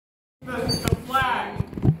The flag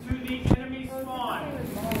to the enemy spawn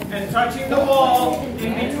and touching the wall in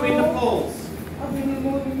between the poles. I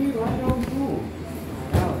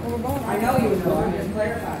know you know, I'm just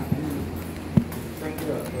clarifying. Are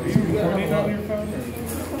you recording on your phone?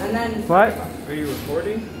 And then What? Are you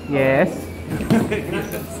recording? Yes.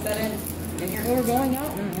 We're going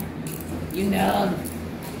out. You know.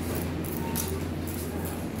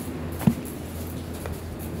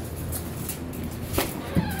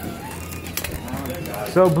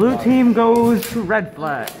 So blue team goes to red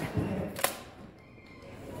flag.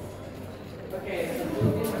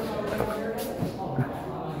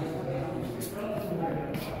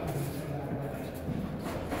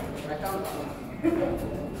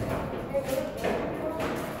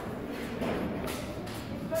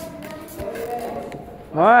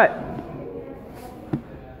 What?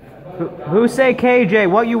 Who say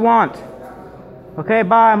KJ? What you want? Okay,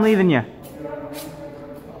 bye. I'm leaving you.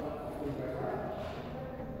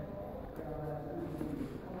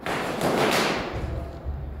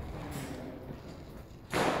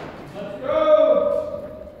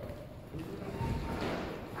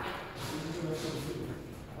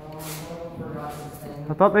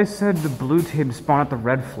 I thought they said the blue team spawned at the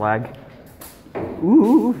red flag.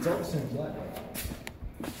 Ooh. It's all the same flag.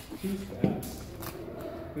 Who's fast?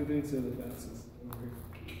 Who thinks they're the fastest over here?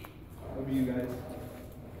 Over you guys.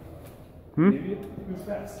 Maybe? Who's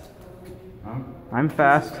fast? I'm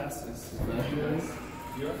fast. Who's fastest?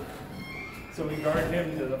 Yeah. So we guard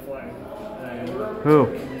him to the flag. And Who?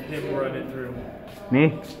 him run it through.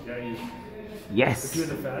 Me? Yeah, you. Yes. If you're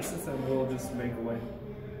the fastest, then we'll just make a way.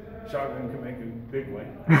 Shotgun can make a big way.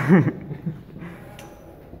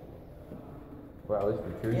 Well, at least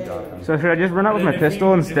for two shotguns. So should I just run out with my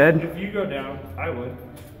pistol instead? If you go down, I would.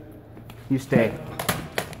 You stay.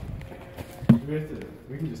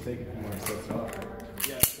 We can just take a few more steps off.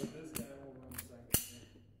 Yeah, so this guy will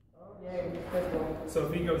run second. So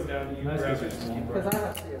if he goes down, you grab it. Because I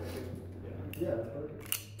have to see it too. Yeah, that's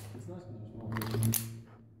perfect. It's nice because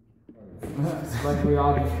you're small. It's like we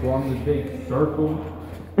all just formed a big circle,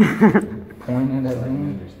 pointed at me,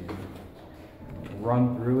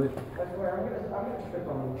 run through it. I'm gonna trip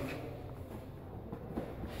on you.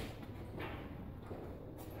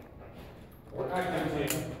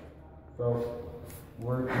 So, me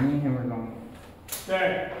and him are going.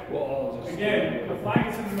 Okay. We'll all just. Again, the flag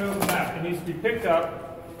is in the middle of the map. It needs to be picked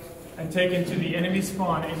up and taken to the enemy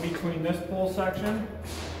spawn in between this pole section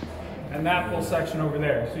and that pole section over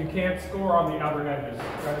there. So you can't score on the outer edges,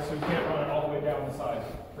 right? So you can't run it all the way down the side,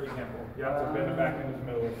 for example. You have to bend it back into the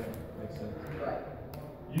middle of it. Makes sense.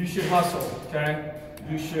 You should hustle, okay?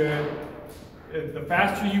 You should, the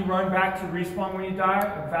faster you run back to respawn when you die,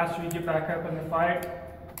 the faster you get back up in the fight,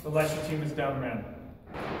 the less your team is down man.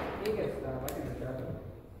 He gets down, I can just grab it.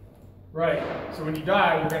 Right, so when you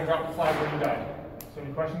die, you're gonna drop the flag where you died. So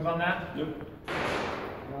any questions on that? Yep.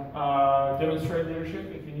 Demonstrate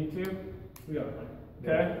leadership if you need to. We got a plan.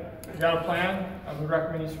 Okay, you got a plan? I would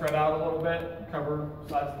recommend you spread out a little bit, cover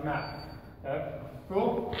sides of the map. Okay,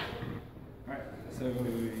 cool? Alright, so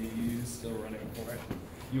you still running for it.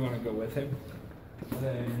 You want to go with him?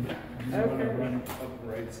 Then you want to run up the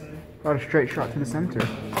right side? Got a straight shot to the center.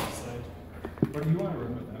 Or do you want to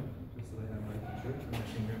run with them? Just so they have my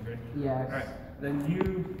machine gun ready? Yes. Alright, then you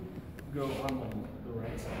go on the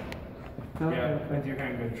right side. Yeah, with your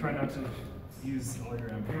handgun. Try not to use all your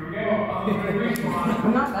ammo. Here we go.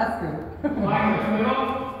 I'm not that good. Flag in the middle.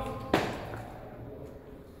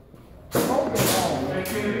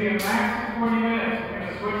 It's going to be a max of 20 minutes. We're going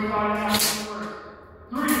to switch sides out first.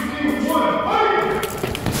 3, 2, 1, fire!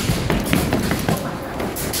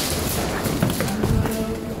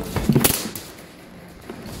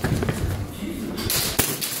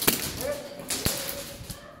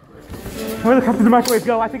 Where the fuck did the microwave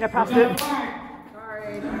go? I think I passed it.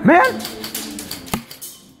 Sorry. Man!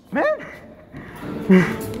 Man!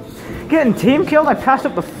 Getting team killed, I passed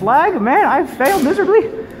up the flag? Man, I failed miserably.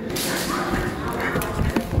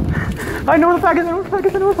 I know where the flag is, I know where the flag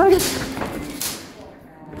is, I know where the flag is.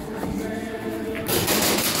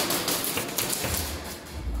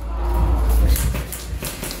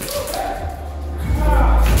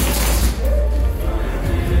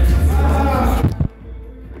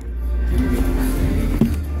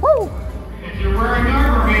 If you're wearing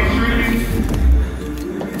armor, make sure you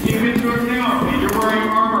give it to account that you're wearing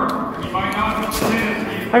armor. You might not know what it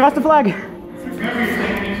is. I got the flag. Remember, you're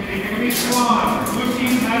taking it to the enemy squad. Blue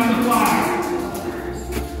team has the flag.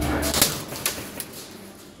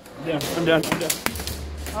 Yeah, I'm done.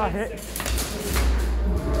 Ah, hit.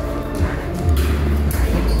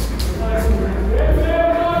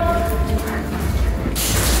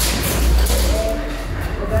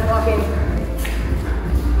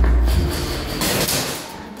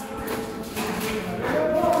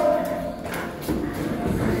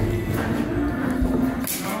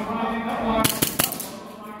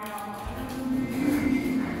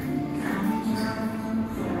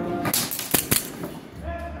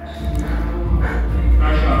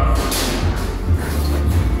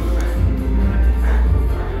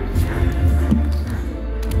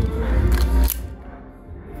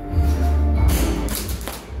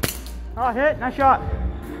 Oh, hit. Nice shot.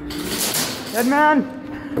 Dead man.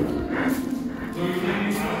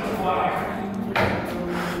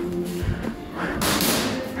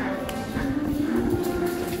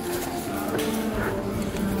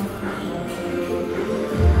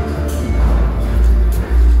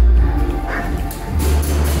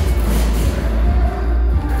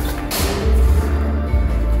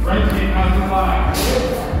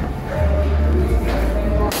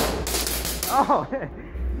 Oh, hit.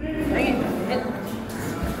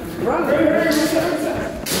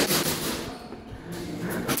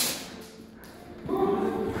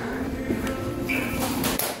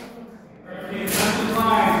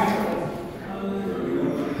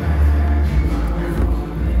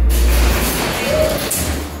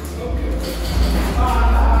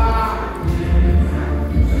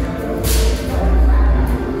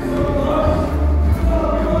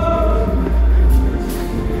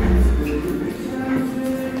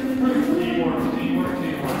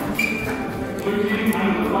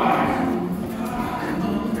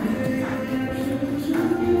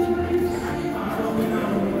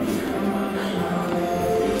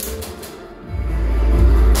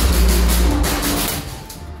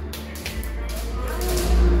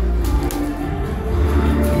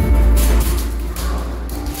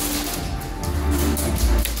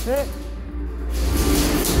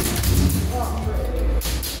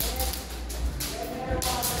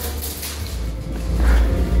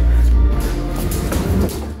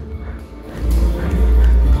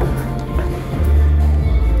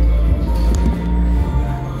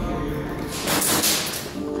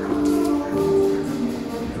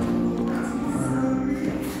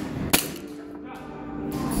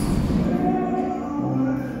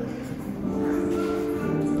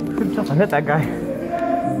 Good job, I hit that guy.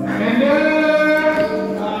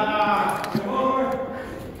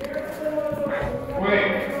 Wait.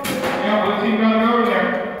 Yeah, let's keep going over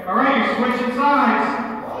there. All right, you're switching sides.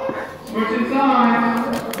 Switching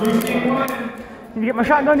sides. Blue team winning. Need to get my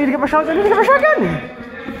shotgun, need to get my shotgun, need to get my shotgun!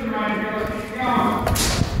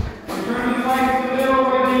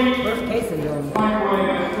 First case of yours.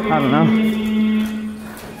 I don't know.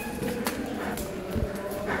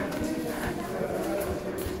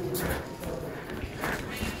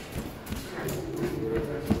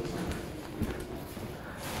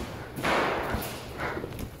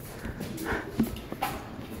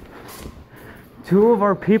 Two of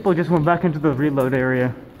our people just went back into the reload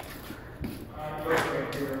area.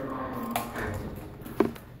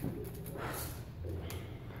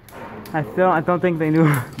 I don't think they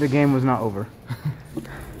knew the game was not over.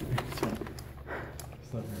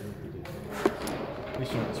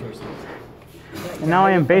 And now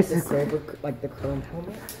I am basically Like the chrome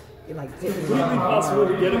helmet. It like It's completely possible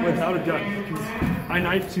to get it without a gun. 'Cause I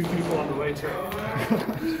knifed 2 people on the way to it.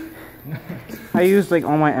 I used like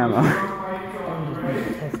all my ammo. Are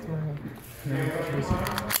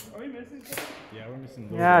we missing something? Yeah, we're missing.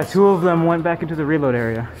 Yeah, 2 of them went back into the reload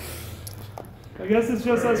area. I guess it's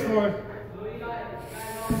just us 4.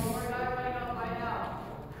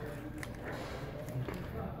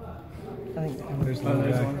 I think There's Oh, one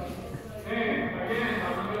there's guy. one.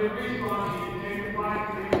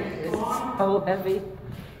 so heavy.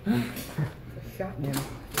 Shotgun.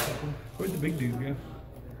 Where'd the big dude go?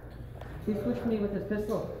 He switched me with his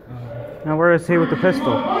pistol. Now where is he with the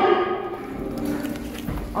pistol?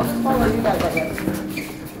 I'll just follow you guys, I guess.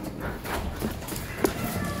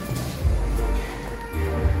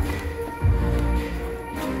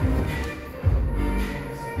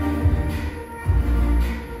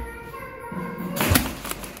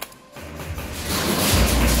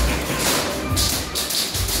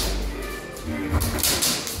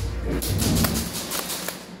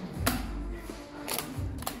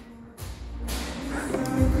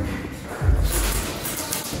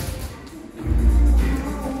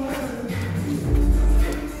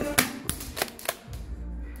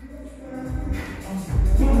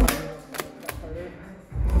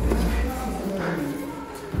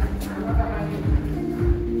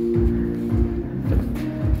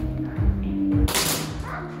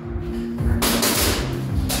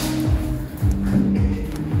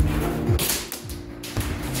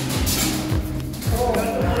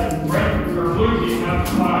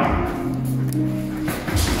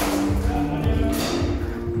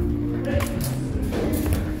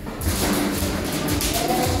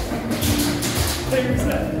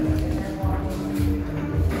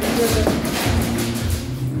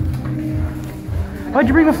 Why'd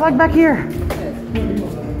you bring the flag back here?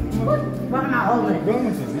 Why am I holding it? Run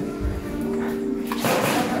with it, man.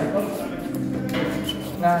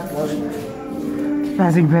 Nah, it's loaded.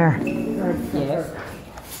 Spazzing Bear. Yes.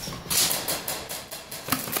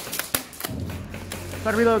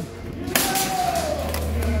 Gotta reload.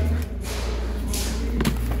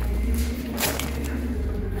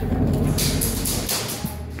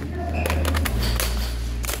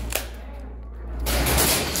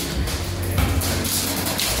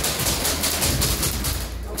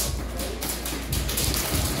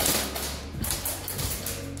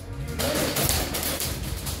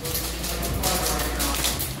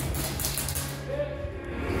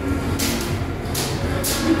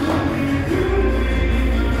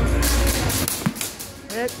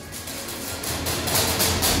 Hit.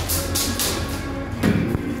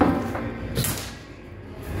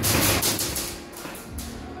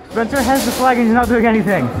 Spencer has the flag and he's not doing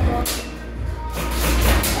anything.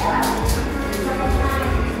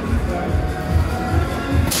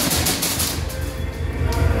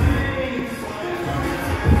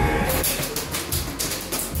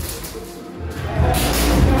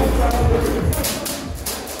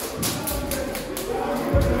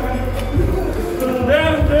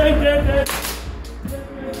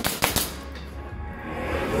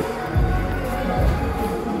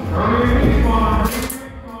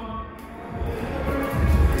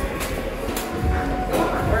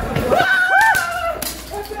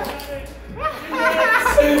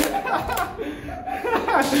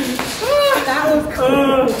 That was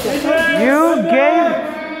cool.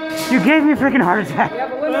 You gave me a freaking heart attack.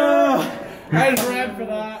 I just ran for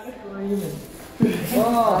that.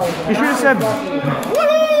 Whoa. You should have said,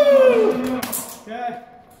 Woo! Okay.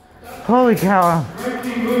 holy cow.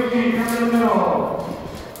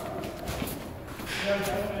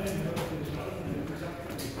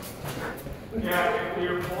 Yeah, if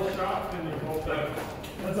you're full shot, then you hold that.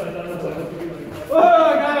 Oh,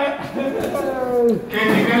 I got it. Okay,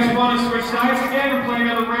 do you guys want to switch sides again and play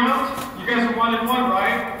another round? You guys are 1-1,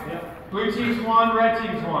 right? Yeah. Blue team's 1, red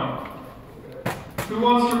team's 1. Who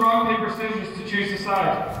wants to rock, paper, scissors to choose the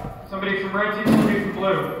side? Somebody from red team, somebody from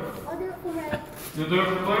blue. I'll do it for red. You'll do it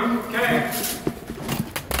for blue? Okay.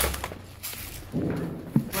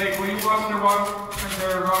 Blake, will you watch their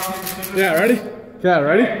rock, paper, scissors? Yeah, ready? Yeah,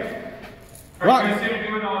 ready? Okay. Are Rock. you guys going to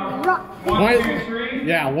do it on Rock. 1, 2, 3?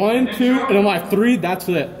 Yeah, 1, 2, and I'm like 3, that's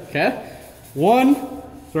it. Okay? 1,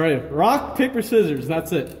 sorry, rock, paper, scissors,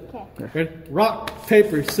 that's it. Okay. Ready? Rock,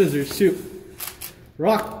 paper, scissors, shoot.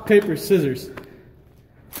 Rock, paper, scissors.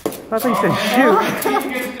 I thought you said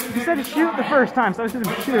shoot. You said shoot the first time, so I said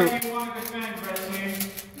Which shoot. side do you want to defend, red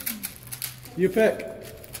team? You pick.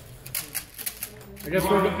 I guess You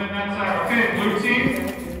we're want to defend that side. Okay, blue team,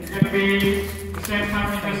 you're going to be the same time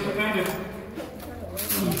you just defended.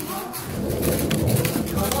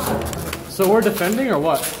 So we're defending or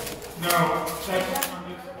what? No, that's on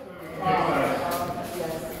this side.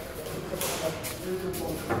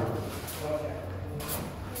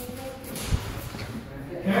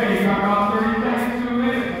 Okay, you got about 30 seconds to a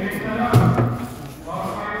minute. Pick that up.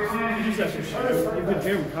 Modify your plan. You just you can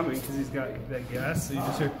hear him coming because he's got that gas, so you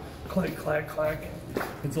just hear clack, clack, clack.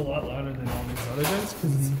 It's a lot louder than all these other guns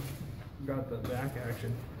because it's got the back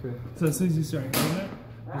action. So as soon as you start doing that,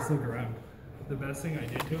 just look around. The best thing I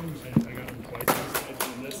did to him, I got him twice. I did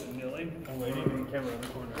this and kneeling. I'm waiting in the camera on the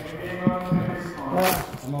corner.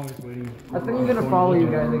 I'm always waiting. I think I'm gonna follow you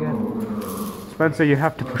guys again. Spencer, you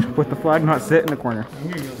have to push with the flag, not sit in the corner. I'm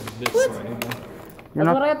gonna go this way. You're That's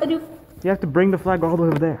not, what I have to do. you have to bring the flag all the way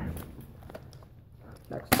over there.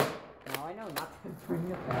 Next. Now I know not to bring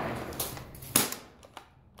it back.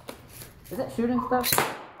 Is it shooting stuff?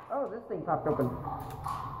 Oh, this thing popped open.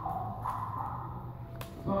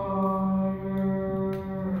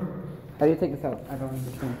 How do you take this out? I don't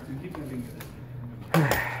understand.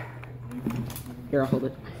 Here, I'll hold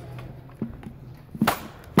it.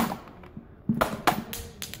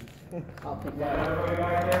 I'll take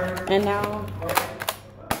that. And now,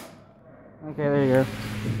 Okay, there you go.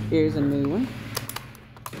 here's a new one.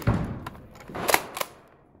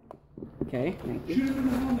 Okay, thank you.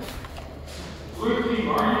 Blue team,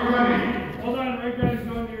 are you ready? Hold on, red guy's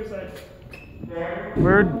going to your side.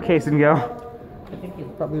 Where'd Kason go? I think he's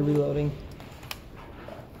probably reloading.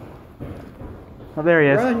 Oh, there he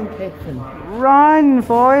is. Run, Kason. Run,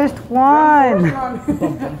 Forrest, one!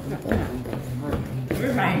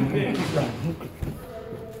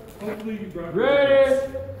 Hopefully you brought Ready?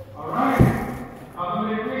 Alright. I'll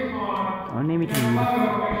do a quick one. Oh, name it to you. Make sure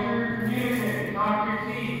you're communicating. Talk to your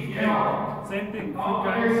team. Yell. Same thing, 2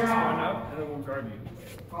 guys run up and then we'll guard you.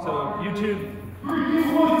 So you two, 3,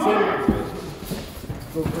 2, 1, fire.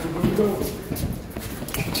 go.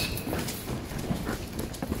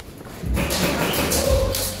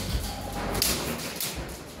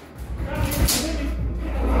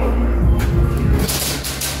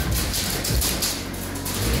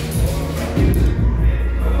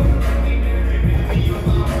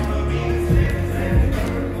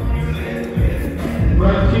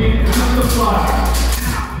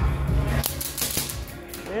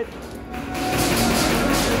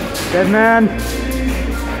 Dead man.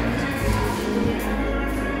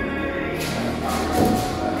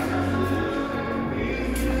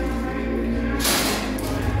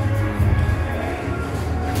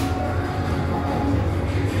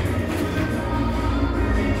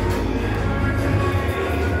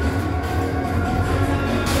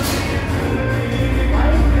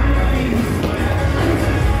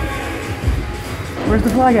 Where's the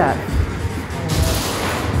flag at?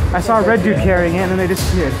 I saw a red dude carrying it and then they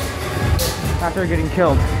disappeared after getting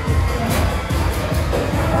killed.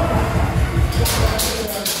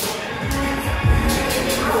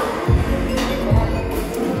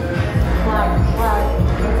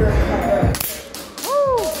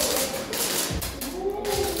 Woo!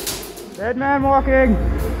 Dead man walking.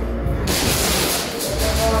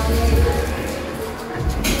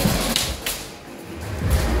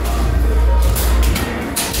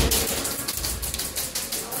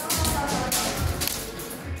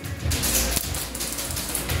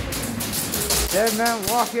 Dead man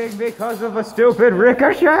walking because of a stupid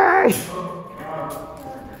ricochet!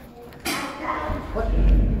 What?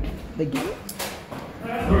 The game?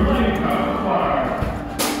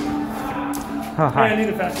 Oh, Hey, I hi. need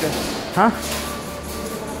a fast gun. Huh?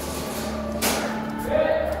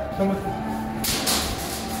 Come with me.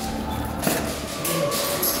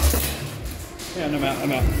 Yeah, no,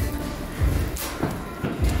 I'm out.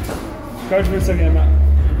 Charge for a second, I'm out.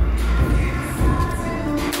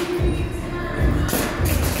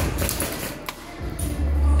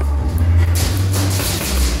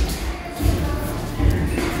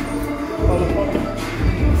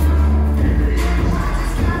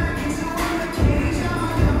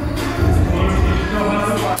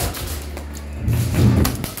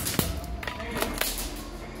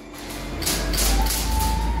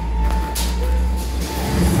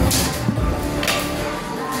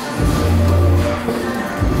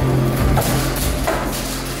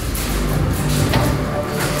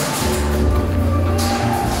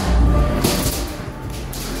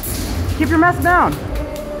 Keep your mask down!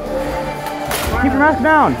 Keep your mask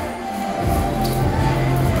down!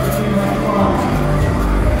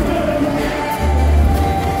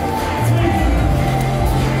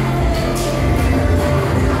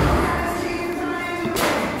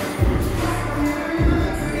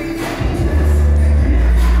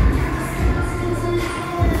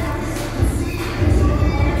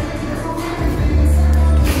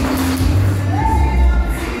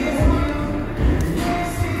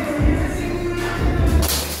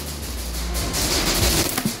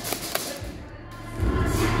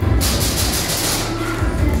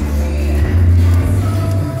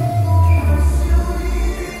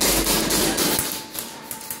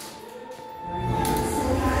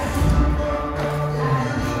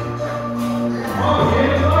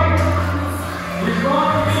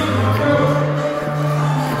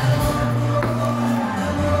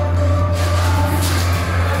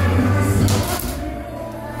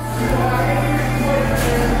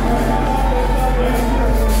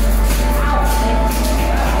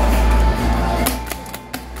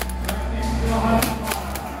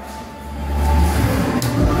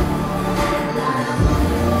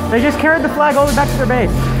 They just carried the flag all the way back to their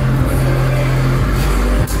base.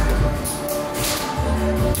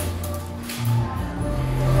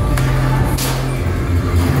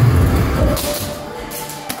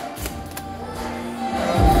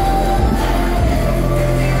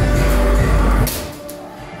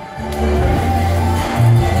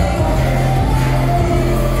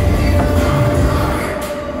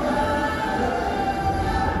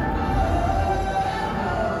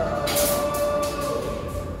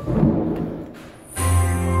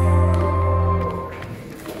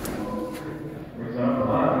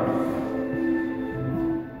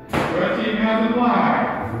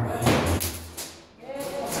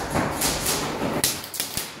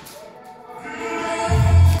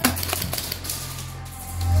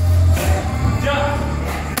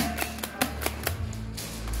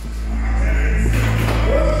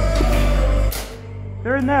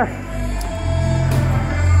 They're in there.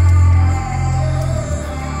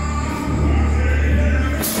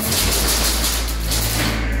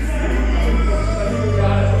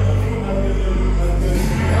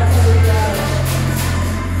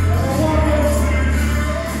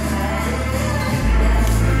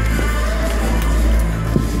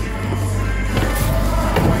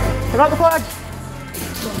 I got the flag.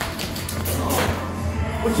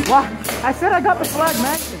 What? I said I got the flag,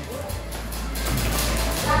 man.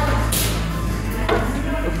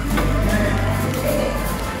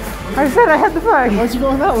 I said I had the flag. Why'd you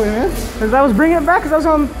go that way, man? Because I was bringing it back because I was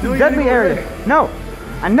on No, you deadly didn't go area. there. No,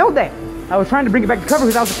 I know that. I was trying to bring it back to cover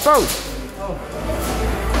because I was exposed.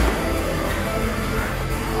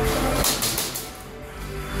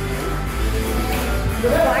 The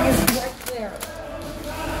flag is right there.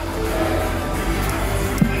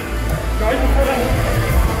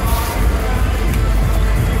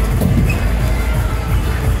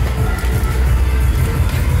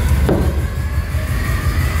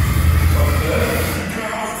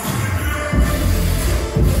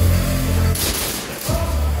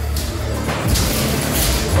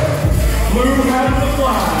 Blue has the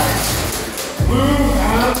flag. Blue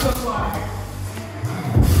has the flag.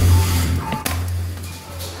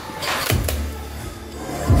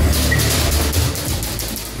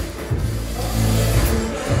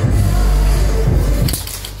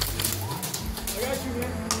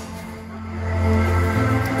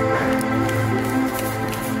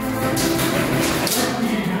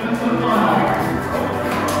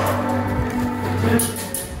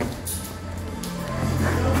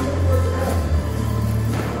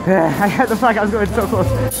 I had the flag, I was going so close.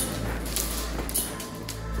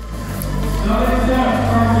 Sudden death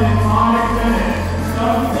starts in 5 minutes.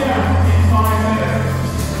 Sudden death in 5 minutes.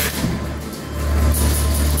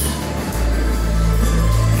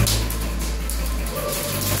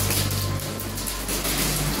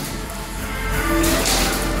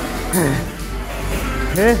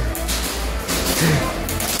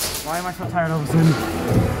 Why am I so tired all of a sudden?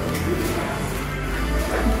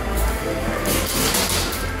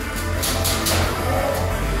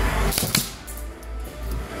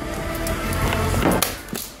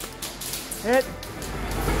 Hit.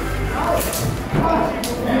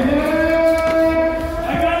 I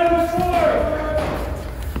got it before.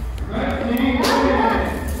 Right, team,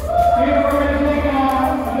 we're going to take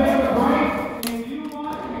off a bit of a break. And you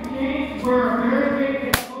want to engage where American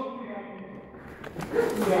is located.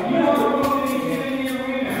 You want to go in the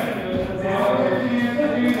arena. Now is your chance to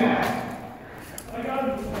do that. I got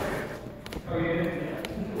it before. Oh, you did?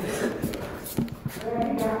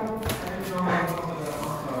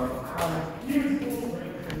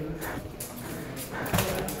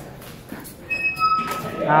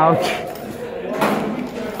 Ouch.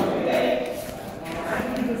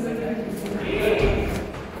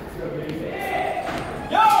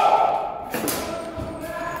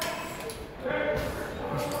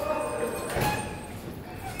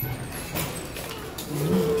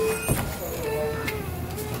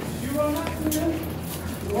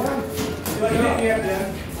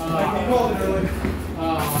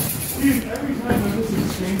 Every time this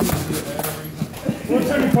is changing, one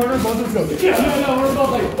time in corner, both of us go, yeah, no, we're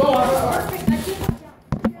both like, oh,